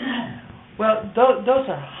 Well, those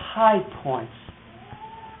are high points,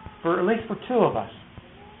 at least for 2 of us.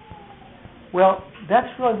 Well, that's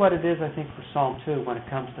really what it is, I think, for Psalm 2 when it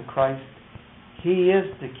comes to Christ. He is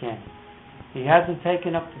the King. He hasn't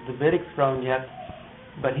taken up the Davidic throne yet,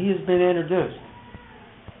 but he has been introduced.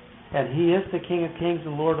 And he is the King of Kings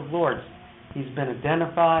and Lord of Lords. He's been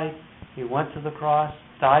identified. He went to the cross,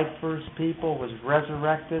 died for his people, was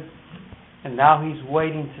resurrected, and now he's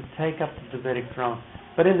waiting to take up the Davidic throne.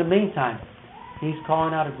 But in the meantime, he's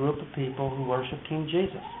calling out a group of people who worship King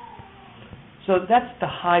Jesus. So that's the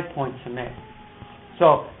high point to me.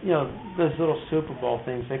 So, those little Super Bowl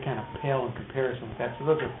things, they kind of pale in comparison with that. So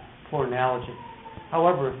those are poor analogy.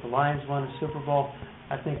 However, if the Lions won a Super Bowl,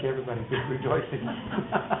 I think everybody would be rejoicing.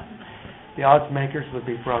 The odds makers would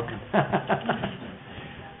be broken.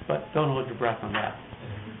 But don't hold your breath on that.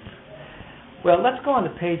 Well, let's go on to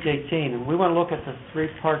page 18, and we want to look at the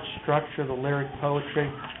 3-part structure of the lyric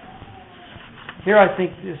poetry. Here I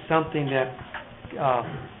think is something that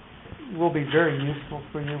will be very useful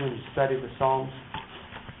for you when you study the Psalms.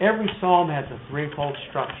 Every psalm has a 3-fold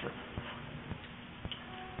structure.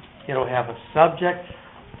 It'll have a subject,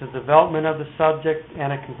 the development of the subject,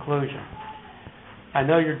 and a conclusion. I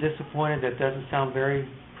know you're disappointed that doesn't sound very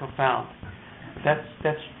profound. That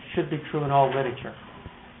should be true in all literature.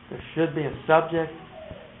 There should be a subject,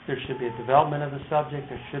 there should be a development of the subject,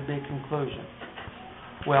 there should be a conclusion.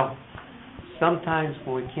 Well, sometimes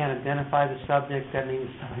when we can't identify the subject, that means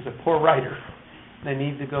somebody's a poor writer. They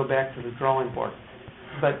need to go back to the drawing board.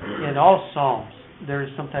 But in all psalms, there is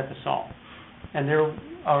some type of psalm, and there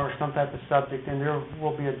are some type of subject, and there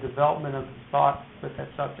will be a development of thought with that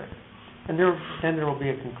subject. And then there will be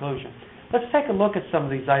a conclusion. Let's take a look at some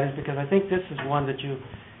of these items, because I think this is one that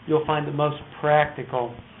you'll find the most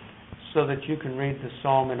practical so that you can read the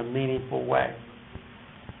psalm in a meaningful way.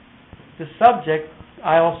 The subject,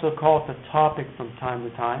 I also call it the topic from time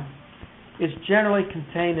to time, is generally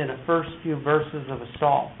contained in the first few verses of a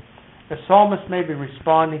psalm. The psalmist may be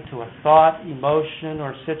responding to a thought, emotion,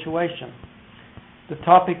 or situation. The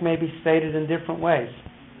topic may be stated in different ways.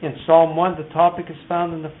 In Psalm 1, the topic is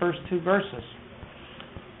found in the first 2 verses.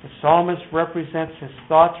 The psalmist represents his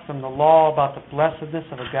thoughts from the law about the blessedness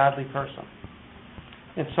of a godly person.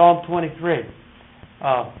 In Psalm 23,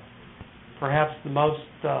 perhaps the most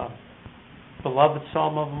beloved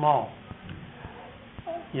psalm of them all.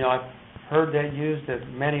 I've heard that used at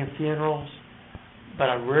many funerals, but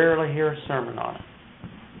I rarely hear a sermon on it.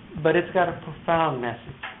 But it's got a profound message.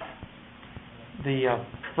 The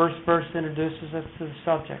first verse introduces us to the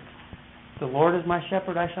subject. The Lord is my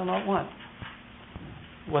shepherd, I shall not want.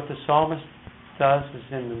 What the psalmist does is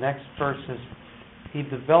in the next verses, he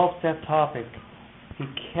develops that topic. He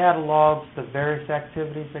catalogs the various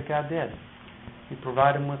activities that God did. He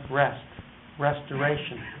provided him with rest,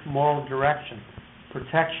 restoration, moral direction,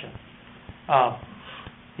 protection.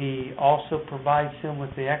 He also provides him with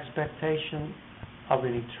the expectation of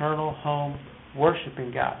an eternal home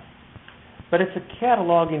worshiping God. But it's a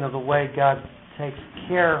cataloging of the way God takes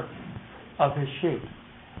care of his sheep.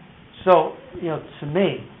 So, to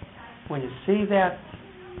me, when you see that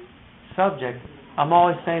subject, I'm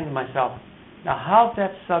always saying to myself, Now, how's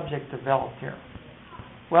that subject developed here?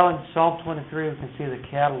 Well, in Psalm 23, we can see the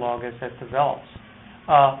catalog as that develops.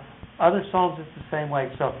 Other Psalms, it's the same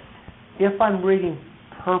way. So, if I'm reading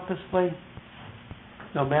purposely,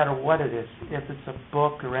 no matter what it is, if it's a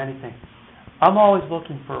book or anything, I'm always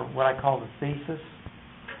looking for what I call the thesis.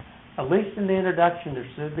 At least in the introduction, there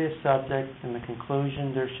should be a subject. In the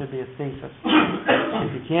conclusion, there should be a thesis.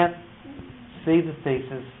 If you can't see the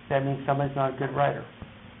thesis, that means somebody's not a good writer.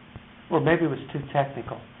 Or maybe it was too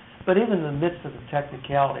technical. But even in the midst of the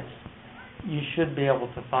technicalities, you should be able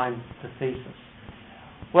to find the thesis.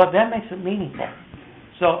 Well, that makes it meaningful.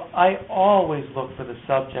 So I always look for the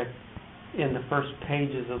subject in the first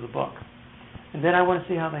pages of the book. And then I want to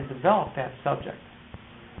see how they develop that subject.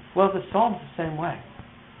 Well, the Psalm's the same way.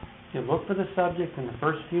 You look for the subject in the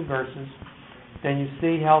first few verses, then you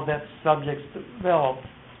see how that subject's developed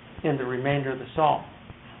in the remainder of the Psalm.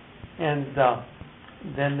 And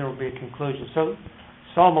then there will be a conclusion. So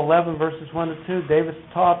Psalm 11, verses 1 to 2, David's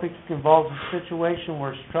topic involves a situation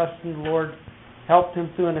where his trust in the Lord helped him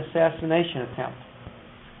through an assassination attempt.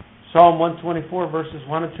 Psalm 124, verses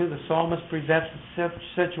 1 and 2, the psalmist presents a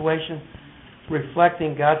situation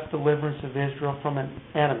reflecting God's deliverance of Israel from an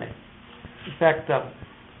enemy. In fact,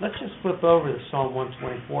 let's just flip over to Psalm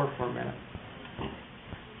 124 for a minute.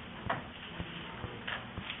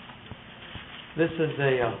 This is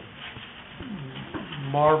a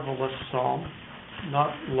marvelous psalm,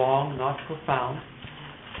 not long, not profound.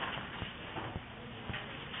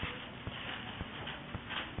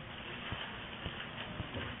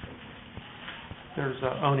 There's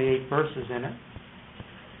only 8 verses in it.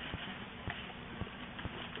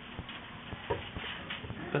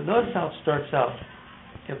 But notice how it starts out.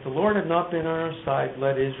 If the Lord had not been on our side,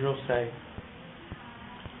 let Israel say.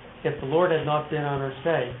 If the Lord had not been on our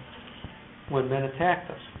side, when men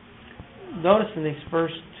attacked us. Notice in these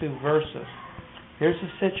first 2 verses, here's a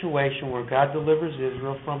situation where God delivers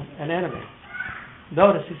Israel from an enemy.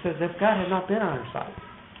 Notice he says, if God had not been on our side,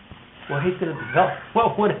 well, he's going to develop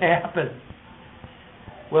what would happen.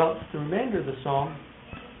 Well, the remainder of the psalm,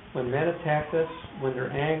 when men attacked us, when their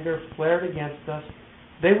anger flared against us,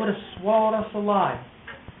 they would have swallowed us alive.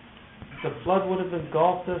 The flood would have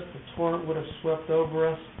engulfed us, the torrent would have swept over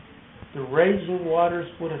us, the raging waters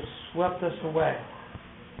would have swept us away.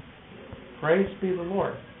 Praise be the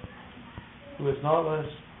Lord, who has not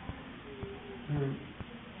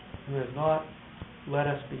let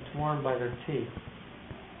us be torn by their teeth.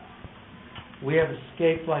 We have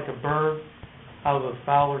escaped like a bird out of a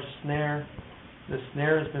fowler's snare. The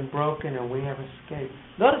snare has been broken and we have escaped.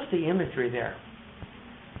 Notice the imagery there.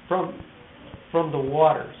 From the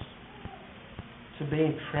waters to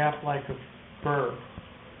being trapped like a bird.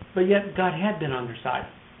 But yet God had been on their side.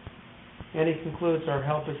 And he concludes, our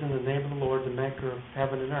help is in the name of the Lord, the maker of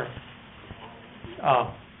heaven and earth.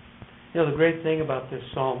 The great thing about this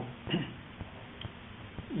psalm,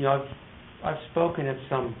 I've spoken at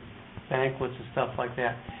some banquets and stuff like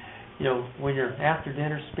that. When you're after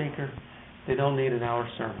dinner speaker, they don't need an hour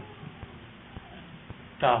sermon.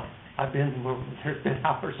 There's been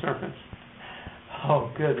hour sermons.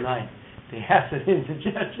 Oh, good night. The acid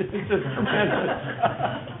indigestion is just tremendous.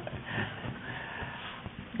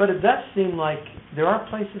 But it does seem like there are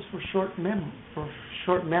places for short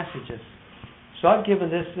messages. So I've given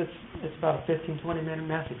this, it's about a 15-20 minute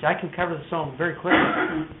message. I can cover the psalm very quickly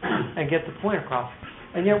and get the point across.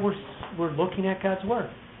 And yet we're looking at God's Word.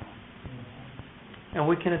 And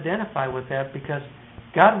we can identify with that because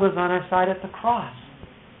God was on our side at the cross.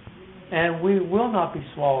 And we will not be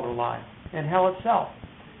swallowed alive in hell itself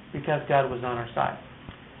because God was on our side.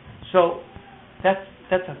 So that's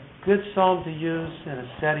a good psalm to use in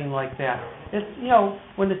a setting like that. It's,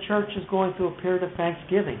 when the church is going through a period of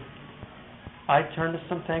thanksgiving, I turn to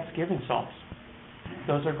some Thanksgiving psalms.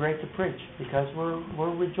 Those are great to preach because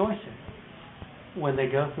we're rejoicing when they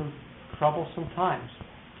go through troublesome times.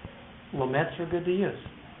 Laments are good to use.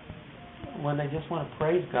 When they just want to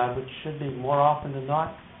praise God, which should be more often than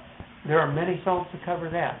not, there are many psalms to cover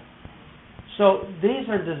that. So these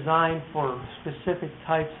are designed for specific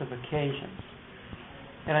types of occasions.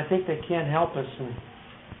 And I think they can help us. And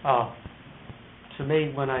to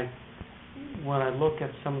me, when I look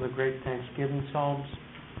at some of the great Thanksgiving psalms,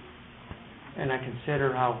 and I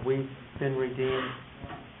consider how we've been redeemed,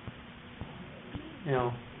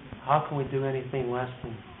 how can we do anything less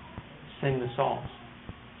than sing the psalms?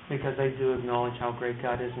 Because they do acknowledge how great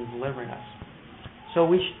God is in delivering us. So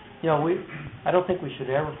I don't think we should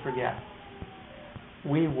ever forget.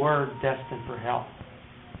 We were destined for hell.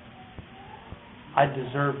 I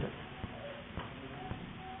deserved it.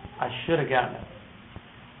 I should have gotten it.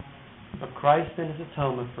 But Christ in His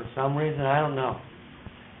atonement, for some reason, I don't know,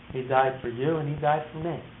 He died for you and He died for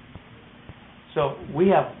me. So we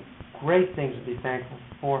have great things to be thankful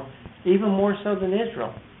for, even more so than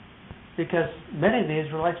Israel, because many of the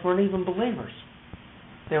Israelites weren't even believers.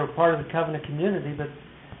 They were part of the covenant community, but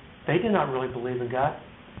they did not really believe in God.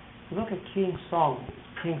 Look at King Saul.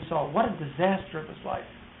 What a disaster of his life.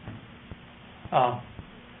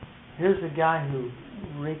 Here's a guy who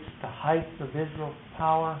reached the height of Israel's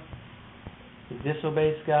power. He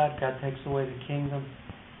disobeys God. God takes away the kingdom.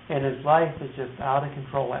 And his life is just out of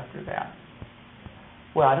control after that.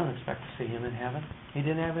 Well, I don't expect to see him in heaven. He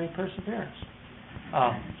didn't have any perseverance.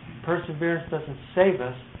 Perseverance doesn't save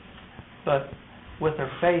us, but with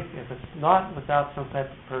our faith, if it's not without some type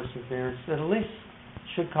of perseverance, it at least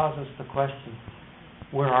should cause us to question,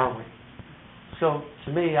 where are we? So,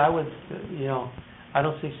 to me, I would, I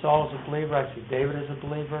don't see Saul as a believer. I see David as a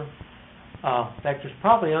believer. In fact, there's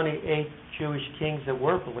probably only 8 Jewish kings that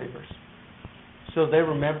were believers. So they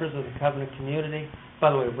were members of the covenant community.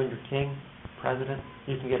 By the way, when you're king, president,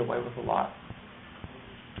 you can get away with a lot.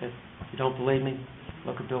 If you don't believe me,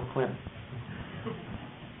 look at Bill Clinton.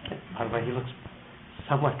 By the way, he looks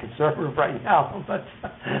somewhat conservative right now, but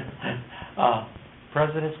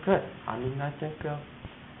presidents could. I mean, I think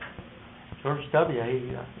George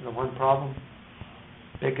W., the one problem,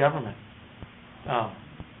 big government,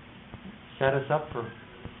 set us up for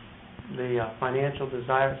the financial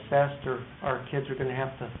disaster our kids are going to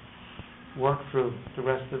have to work through the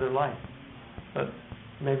rest of their life. But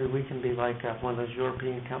maybe we can be like one of those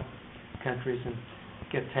European countries and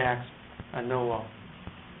get taxed. I know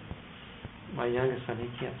my youngest son, he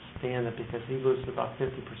can't stand it because he loses about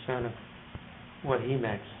 50% of what he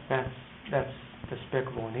makes. That's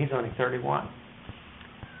despicable, and he's only 31.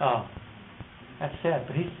 That's sad,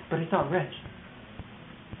 but he's not rich,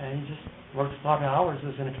 and he just works a lot of hours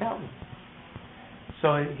as an accountant.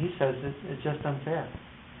 So he says it's just unfair,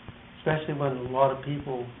 especially when a lot of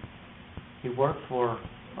people he worked for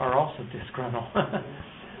are also disgruntled.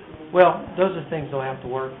 Well, those are things they'll have to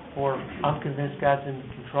work for. I'm convinced God's in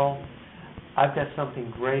control. I've got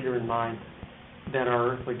something greater in mind than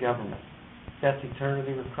our earthly government. That's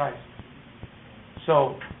eternity with Christ.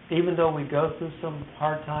 So even though we go through some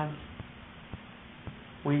hard times,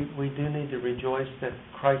 we do need to rejoice that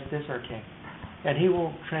Christ is our King. And He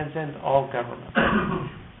will transcend all government.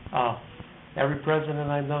 Every president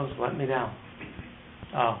I know has let me down.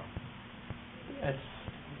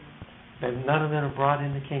 None of them are brought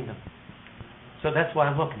in the kingdom. So that's why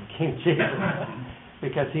I'm looking at King Jesus,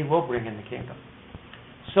 because He will bring in the kingdom.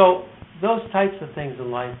 So those types of things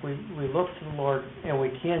in life, we look to the Lord, and we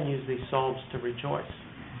can use these Psalms to rejoice.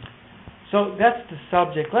 So that's the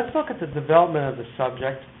subject. Let's look at the development of the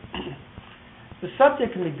subject. The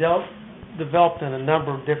subject can be developed in a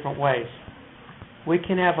number of different ways. We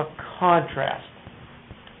can have a contrast.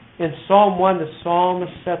 In Psalm 1, the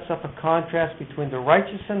psalmist sets up a contrast between the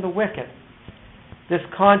righteous and the wicked. This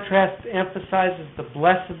contrast emphasizes the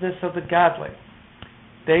blessedness of the godly.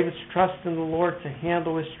 David's trust in the Lord to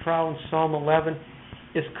handle his trial in Psalm 11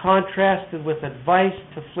 is contrasted with advice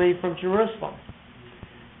to flee from Jerusalem.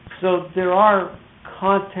 So there are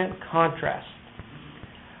content contrasts.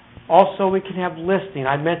 Also, we can have listing.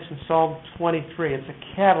 I mentioned Psalm 23. It's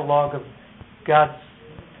a catalog of God's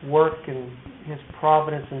work and His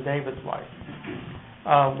providence in David's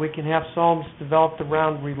life. We can have Psalms developed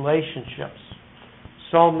around relationships.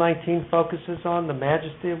 Psalm 19 focuses on the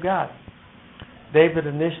majesty of God. David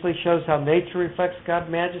initially shows how nature reflects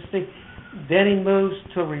God's majesty. Then he moves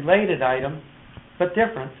to a related item, but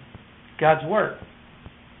different, God's Word.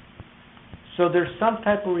 So there's some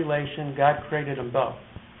type of relation. God created them both.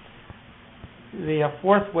 The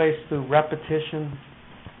fourth way is through repetition.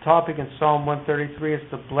 The topic in Psalm 133 is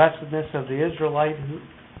the blessedness of the Israelites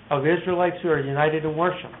who are united in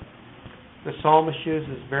worship. The psalmist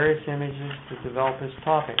uses various images to develop his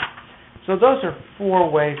topic. So those are 4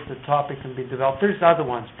 ways the topic can be developed. There's other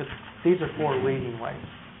ones, but these are 4 leading ways.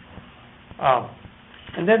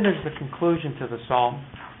 And then there's the conclusion to the psalm.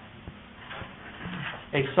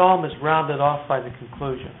 A psalm is rounded off by the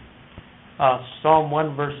conclusion. Psalm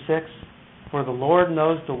 1 verse 6, for the Lord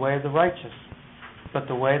knows the way of the righteous, but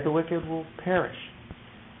the way of the wicked will perish.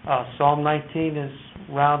 Psalm 19 is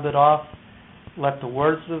rounded off, let the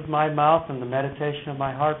words of my mouth and the meditation of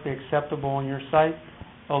my heart be acceptable in your sight,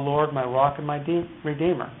 O Lord, my rock and my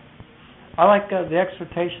redeemer. I like the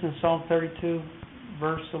exhortation in Psalm 32,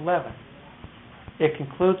 verse 11. It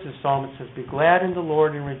concludes the psalm. It says, be glad in the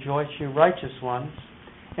Lord and rejoice, you righteous ones,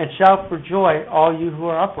 and shout for joy, all you who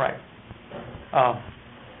are upright.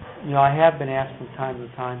 I have been asked from time to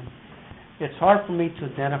time, It's hard for me to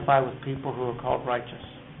identify with people who are called righteous.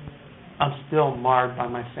 I'm still marred by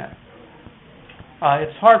my sin.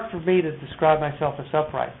 It's hard for me to describe myself as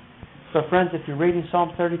upright. So friends, if you're reading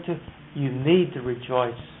Psalm 32, you need to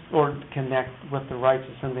rejoice or connect with the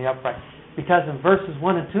righteous and the upright. Because in verses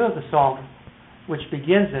 1 and 2 of the Psalm, which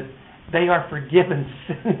begins it, they are forgiven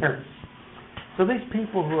sinners. So these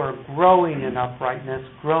people who are growing in uprightness,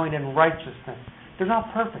 growing in righteousness, they're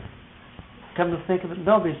not perfect. Come to think of it,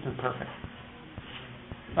 nobody's been perfect.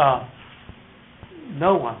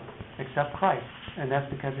 No one except Christ, and that's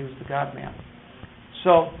because He was the God-man.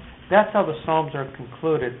 So that's how the Psalms are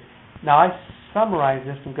concluded. Now I summarize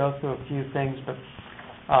this and go through a few things, but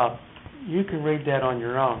you can read that on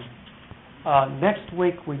your own. Next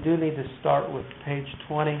week we do need to start with page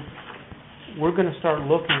 20. We're going to start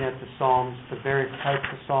looking at the Psalms, the various types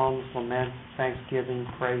of Psalms, lament, thanksgiving,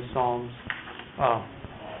 praise Psalms.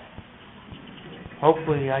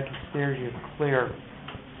 Hopefully I can steer you clear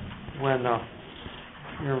when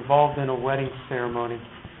you're involved in a wedding ceremony.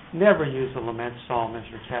 Never use a lament psalm as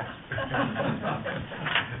your text.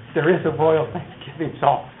 There is a royal thanksgiving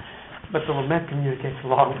psalm, but the lament communicates a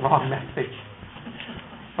wrong message.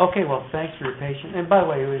 Okay, well, thanks for your patience. And by the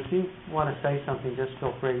way, if you want to say something, just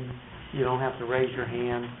feel free. You don't have to raise your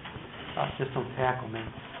hand. Just don't tackle me.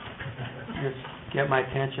 Just get my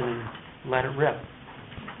attention and let it rip.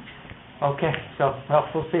 Okay, so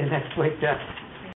we'll see you next week then.